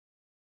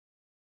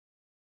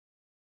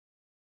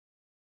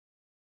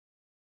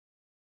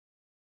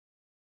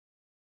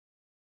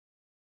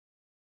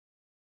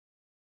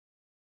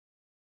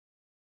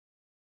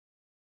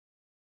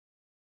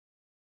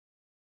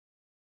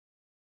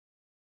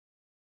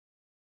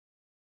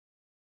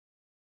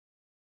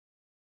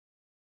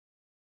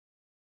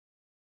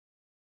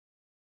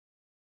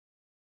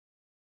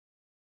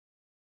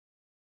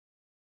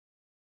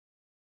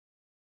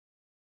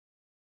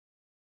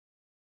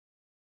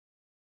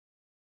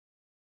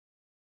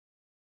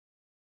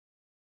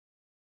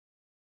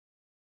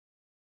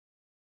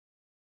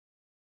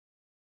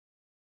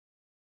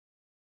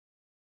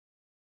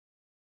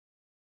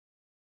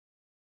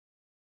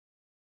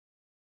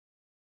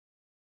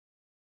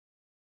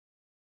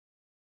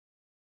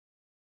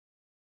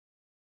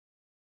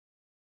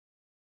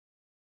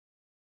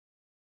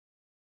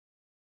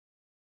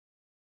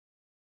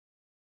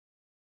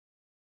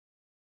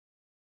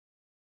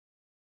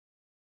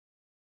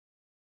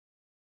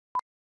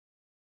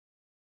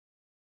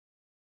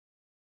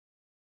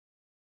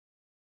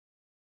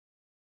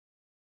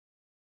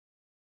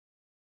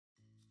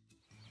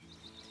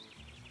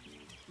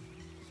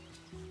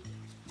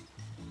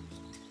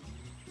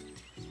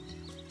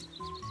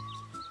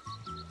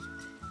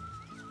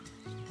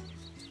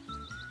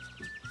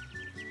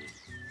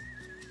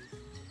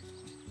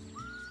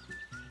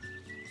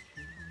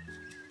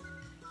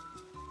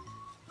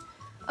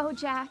Oh,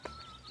 Jack,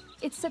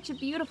 it's such a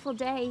beautiful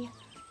day.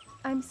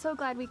 I'm so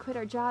glad we quit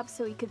our jobs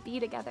so we could be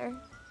together.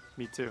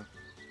 Me too.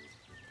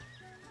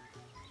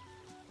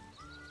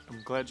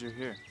 I'm glad you're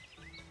here.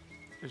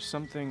 There's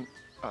something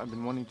I've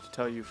been wanting to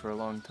tell you for a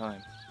long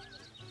time.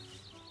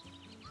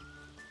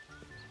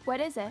 What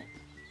is it?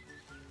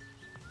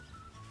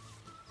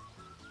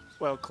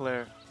 Well,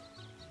 Claire,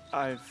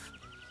 I've...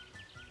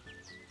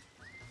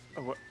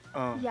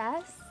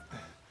 Yes?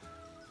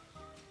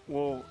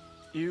 Well,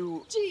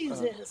 you...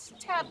 Jesus,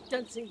 tap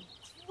dancing.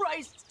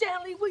 Christ,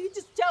 Stanley, will you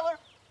just tell her?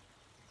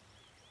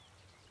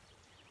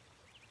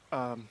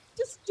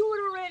 Just do it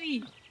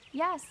already.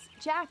 Yes,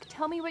 Jack,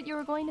 tell me what you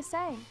were going to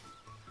say.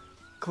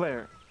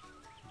 Claire,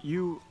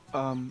 you,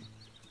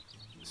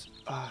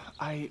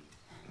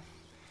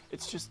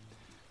 it's just,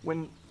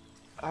 when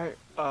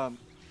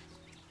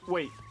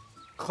wait,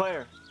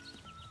 Claire.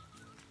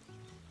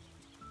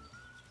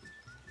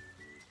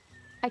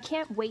 I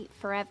can't wait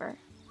forever.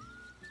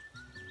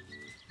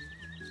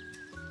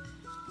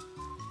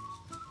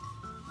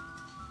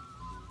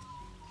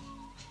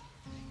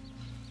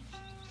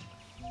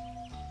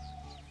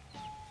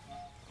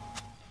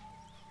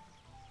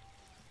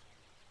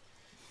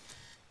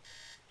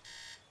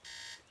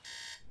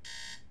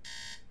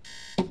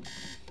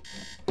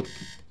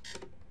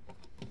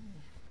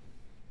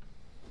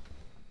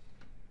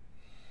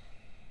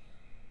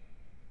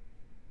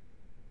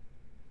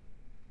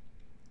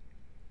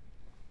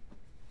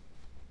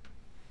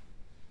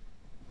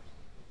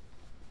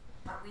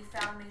 What we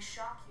found may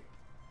shock you.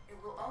 It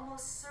will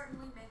almost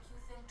certainly make you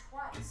think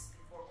twice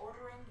before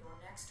ordering your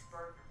next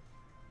burger.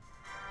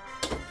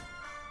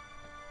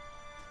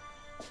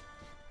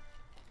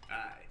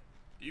 Hi.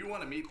 Do you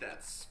want to meet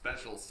that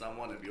special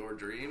someone of your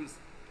dreams?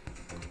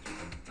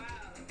 Wow.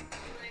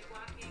 You like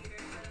walking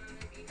barefoot on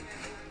the beach at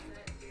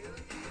sunset too?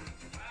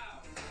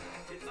 Wow.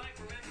 It's like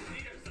we're meant to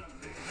meet or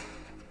something.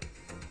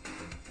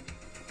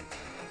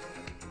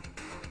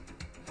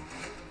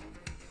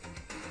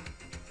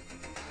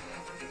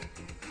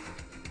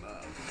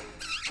 Love.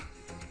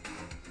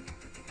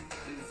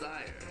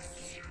 Desire.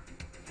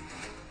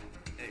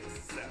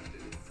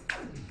 Acceptance.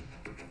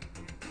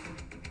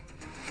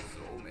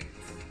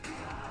 Soulmates.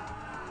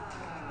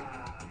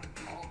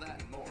 All that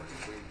and more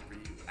is waiting for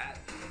you at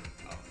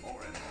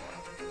More and More.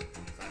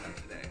 Sign up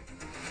today.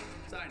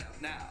 Sign up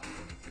now.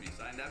 Have you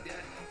signed up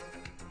yet?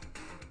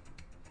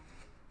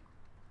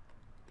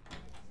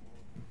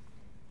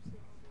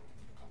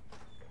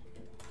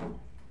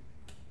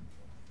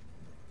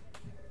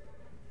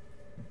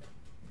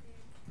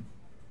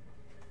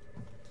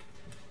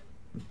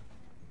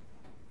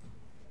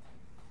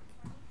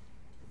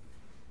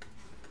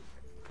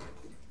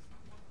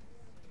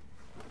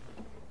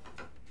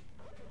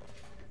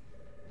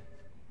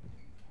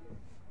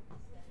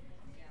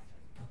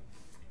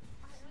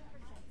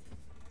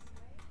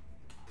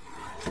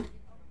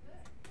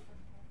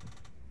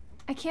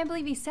 I can't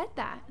believe he said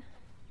that.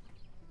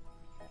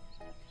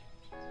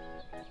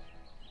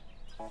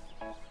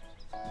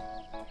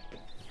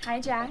 Hi,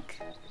 Jack.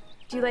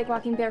 Do you like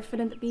walking barefoot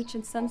on the beach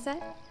in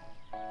sunset?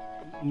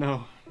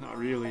 No, not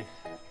really.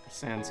 The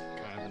sand's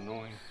kind of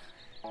annoying.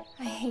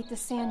 I hate the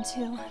sand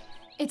too.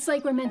 It's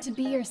like we're meant to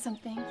be or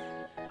something.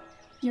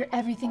 You're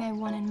everything I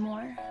want and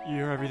more.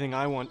 You're everything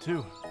I want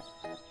too.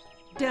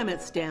 Damn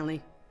it,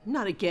 Stanley.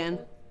 Not again.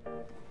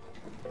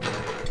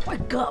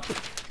 Wake up!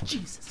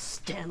 Jesus,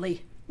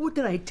 Stanley. What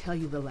did I tell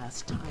you the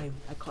last time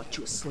I caught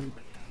you asleep?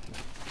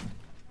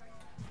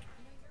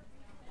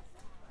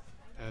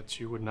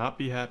 That you would not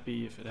be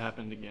happy if it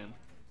happened again.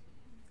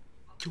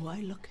 Do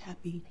I look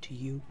happy to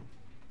you?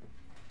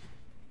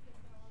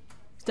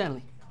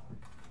 Stanley,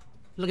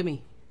 look at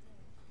me.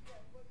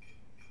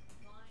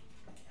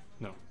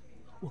 No.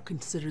 Well,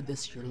 consider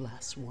this your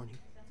last warning.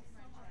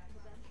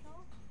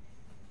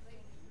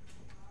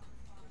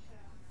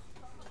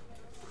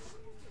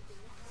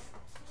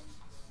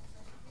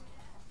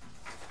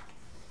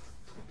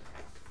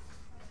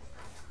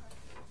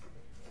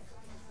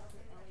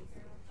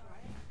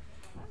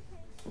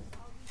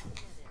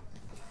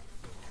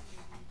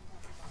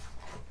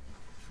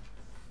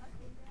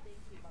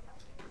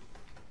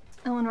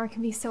 Eleanor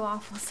can be so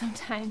awful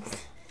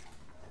sometimes.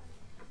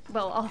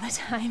 Well, all the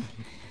time.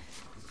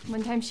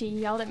 One time she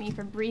yelled at me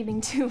for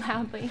breathing too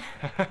loudly.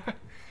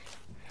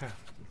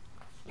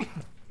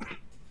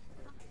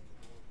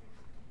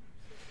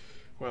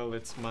 Well,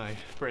 it's my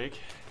break.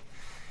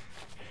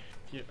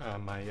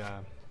 My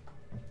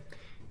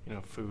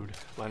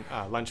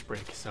lunch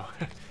break, so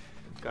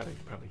gotta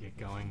probably get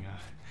going.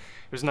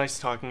 It was nice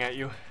talking at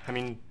you. I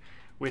mean,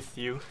 with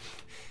you.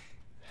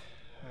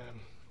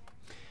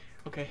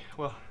 Okay,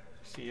 well,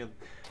 see you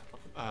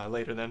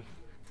later then.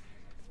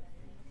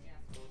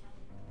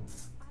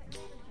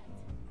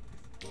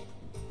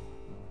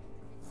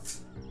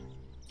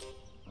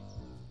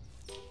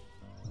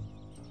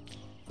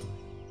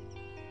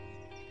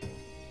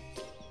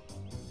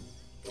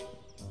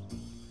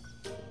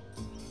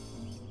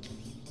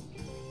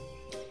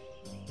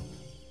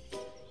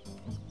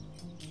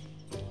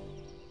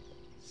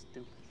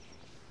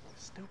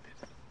 Stupid.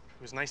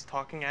 It was nice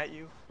talking at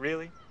you.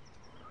 Really?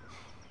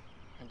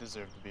 I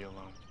deserve to be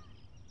alone.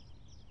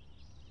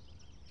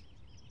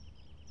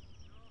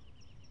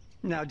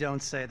 Now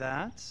don't say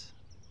that.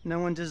 No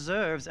one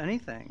deserves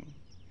anything,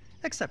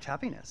 except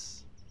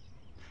happiness.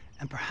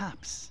 And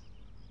perhaps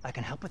I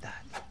can help with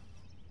that.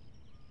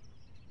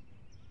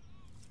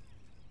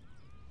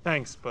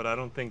 Thanks, but I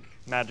don't think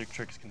magic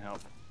tricks can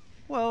help.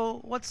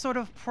 Well, what sort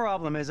of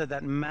problem is it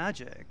that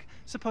magic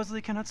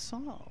supposedly cannot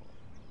solve?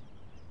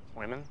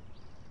 Women?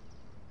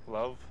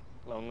 Love?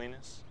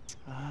 Loneliness?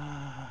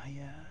 Ah,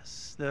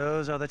 yes.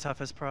 Those are the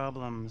toughest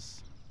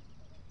problems.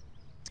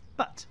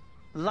 But,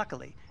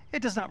 luckily,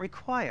 it does not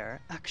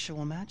require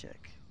actual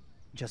magic.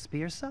 Just be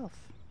yourself.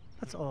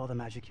 That's all the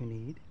magic you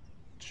need.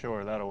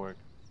 Sure, that'll work.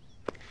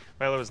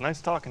 Well, it was nice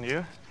talking to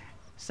you.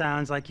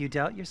 Sounds like you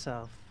doubt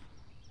yourself.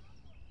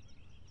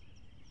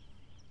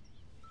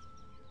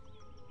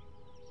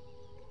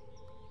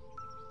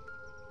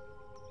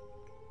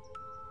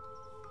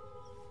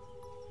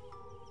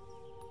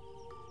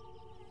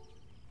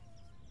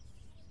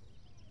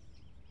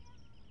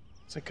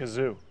 It's a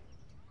kazoo.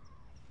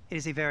 It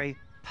is a very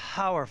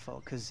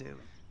powerful kazoo.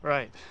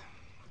 Right.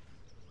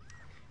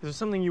 Is there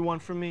something you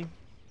want from me?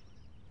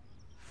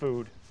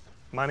 Food?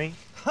 Money?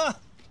 Ha!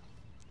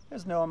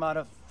 There's no amount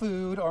of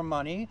food or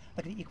money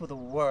that can equal the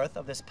worth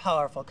of this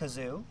powerful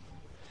kazoo.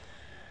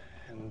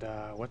 And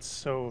what's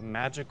so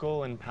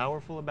magical and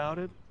powerful about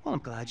it? Well, I'm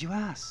glad you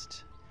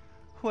asked.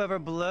 Whoever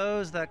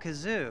blows that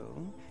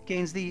kazoo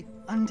gains the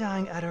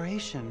undying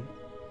adoration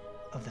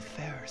of the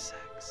fairer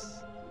sex.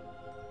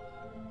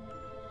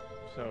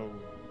 So...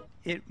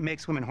 It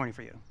makes women horny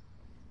for you.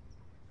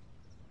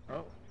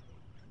 Oh.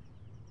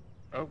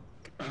 Oh,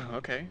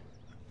 okay.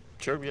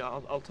 Sure, yeah,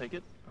 I'll take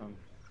it.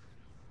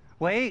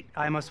 Wait,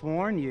 I must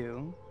warn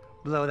you.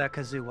 Blow that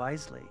kazoo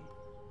wisely.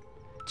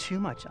 Too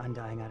much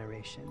undying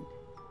adoration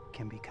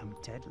can become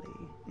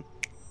deadly.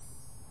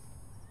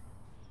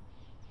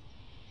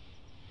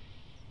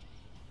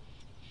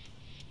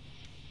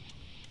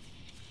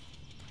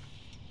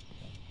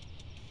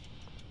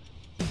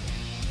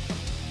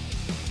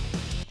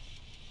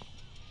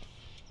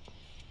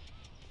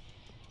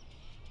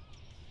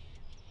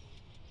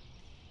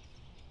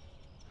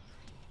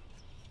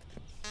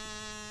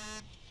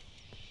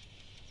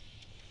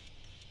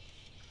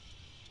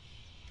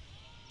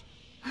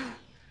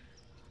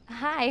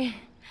 Hi.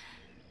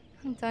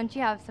 Don't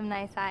you have some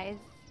nice eyes?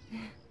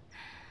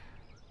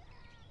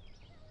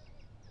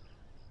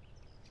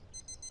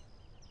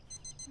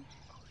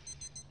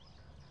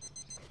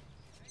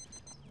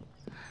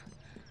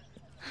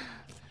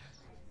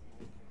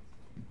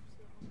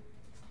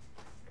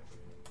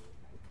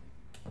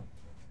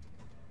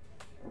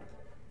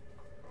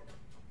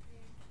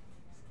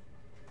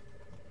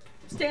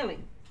 Stanley!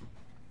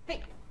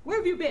 Hey, where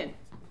have you been?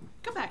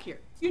 Come back here.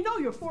 You know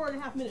you're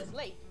 4.5 minutes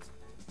late.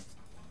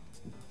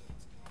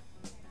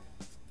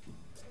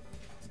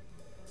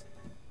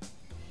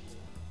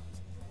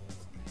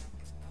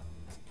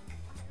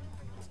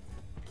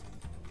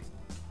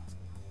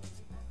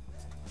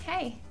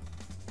 Hey.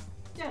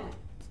 Stanley!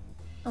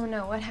 Oh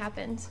no, what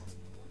happened?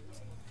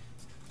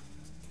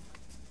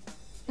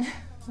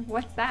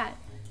 What's that?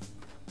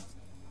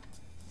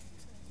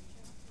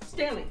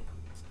 Stanley!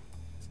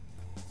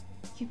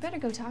 You better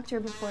go talk to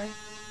her before.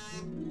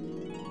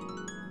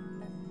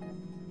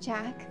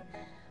 Jack,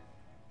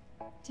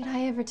 did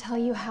I ever tell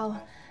you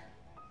how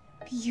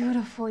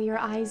beautiful your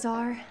eyes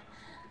are?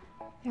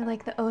 They're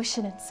like the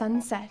ocean at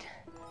sunset.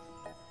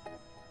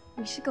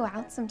 We should go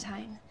out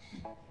sometime.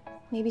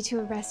 Maybe to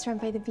a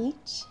restaurant by the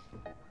beach?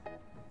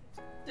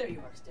 There you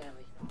are,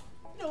 Stanley.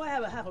 You know I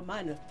have a half a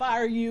mind to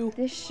fire you.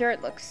 This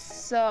shirt looks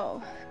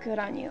so good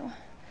on you.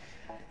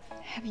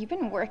 Have you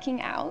been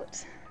working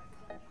out?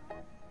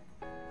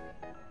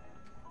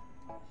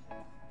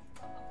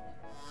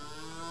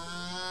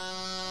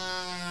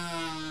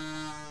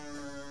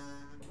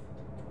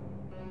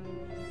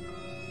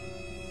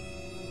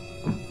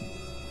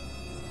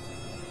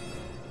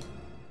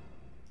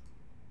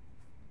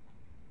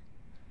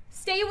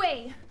 Stay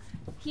away!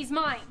 He's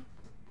mine.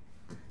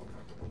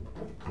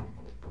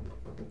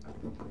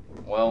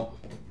 Well,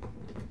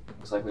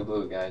 looks like we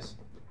blew it, guys.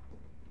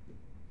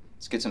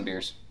 Let's get some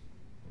beers.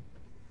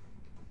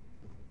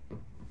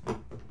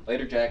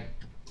 Later, Jack.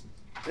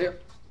 See ya.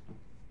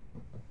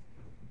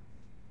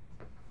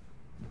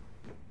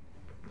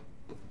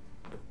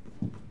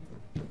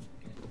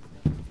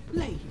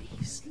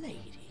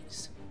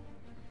 Ladies.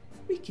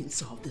 We can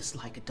solve this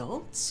like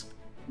adults.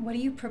 What do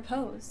you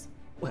propose?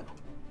 Well,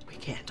 we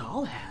can't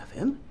all have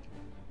him.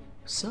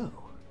 So,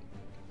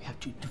 we have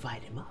to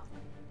divide him up.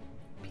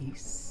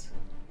 Piece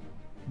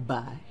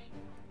by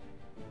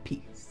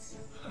piece.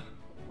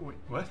 Wait,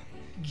 what?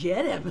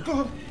 Get him!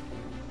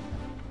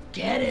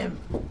 Get him!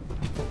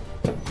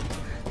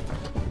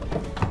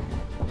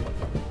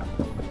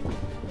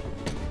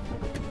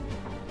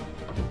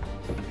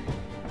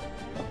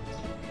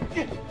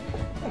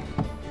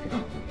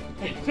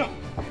 Hey,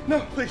 no,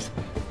 please.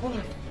 Hold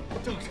on.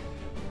 Don't.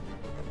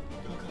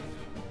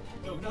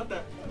 No, not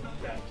that.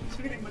 Not that. Keep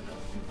spinning with that.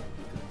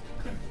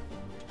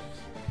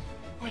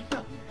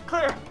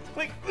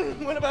 Like,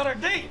 what about our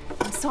date?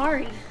 I'm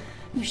sorry.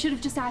 You should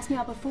have just asked me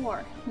out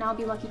before. Now I'll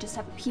be lucky just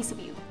to have a piece of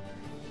you.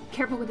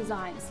 Careful with his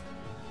eyes.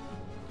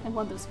 I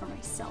want those for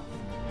myself.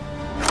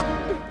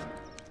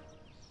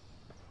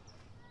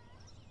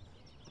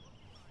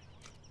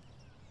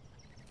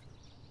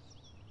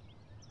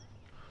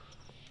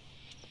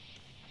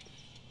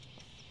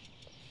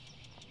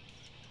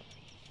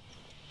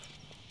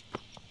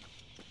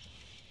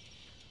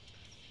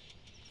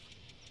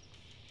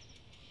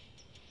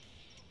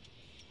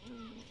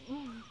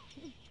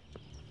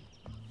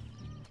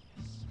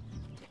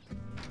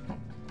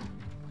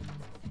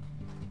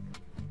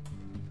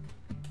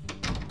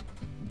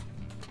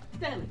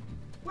 Stanley,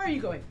 where are you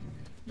going?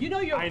 You know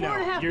you're I 4.5 know,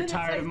 you're minutes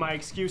tired late. of my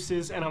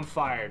excuses and I'm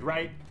fired,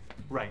 right?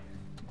 Right.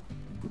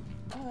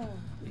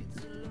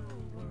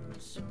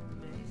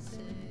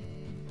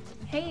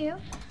 Hey, you.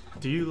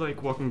 Do you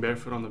like walking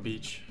barefoot on the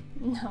beach?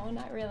 No,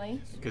 not really.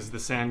 Because the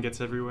sand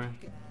gets everywhere?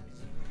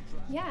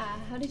 Yeah,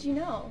 how did you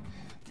know?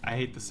 I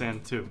hate the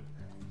sand too.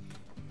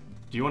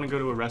 Do you want to go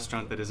to a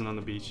restaurant that isn't on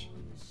the beach?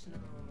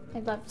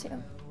 I'd love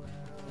to.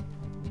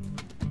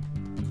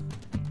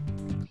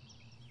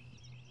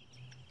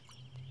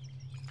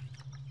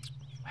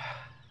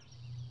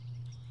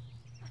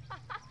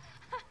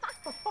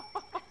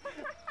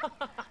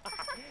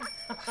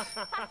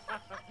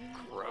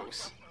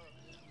 Gross.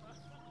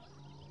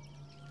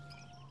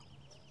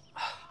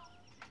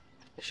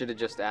 I should have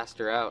just asked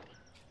her out.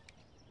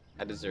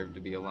 I deserve to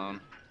be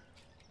alone.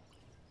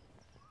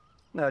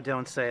 No,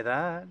 don't say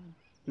that.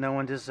 No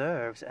one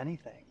deserves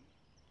anything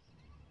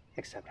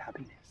except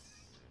happiness.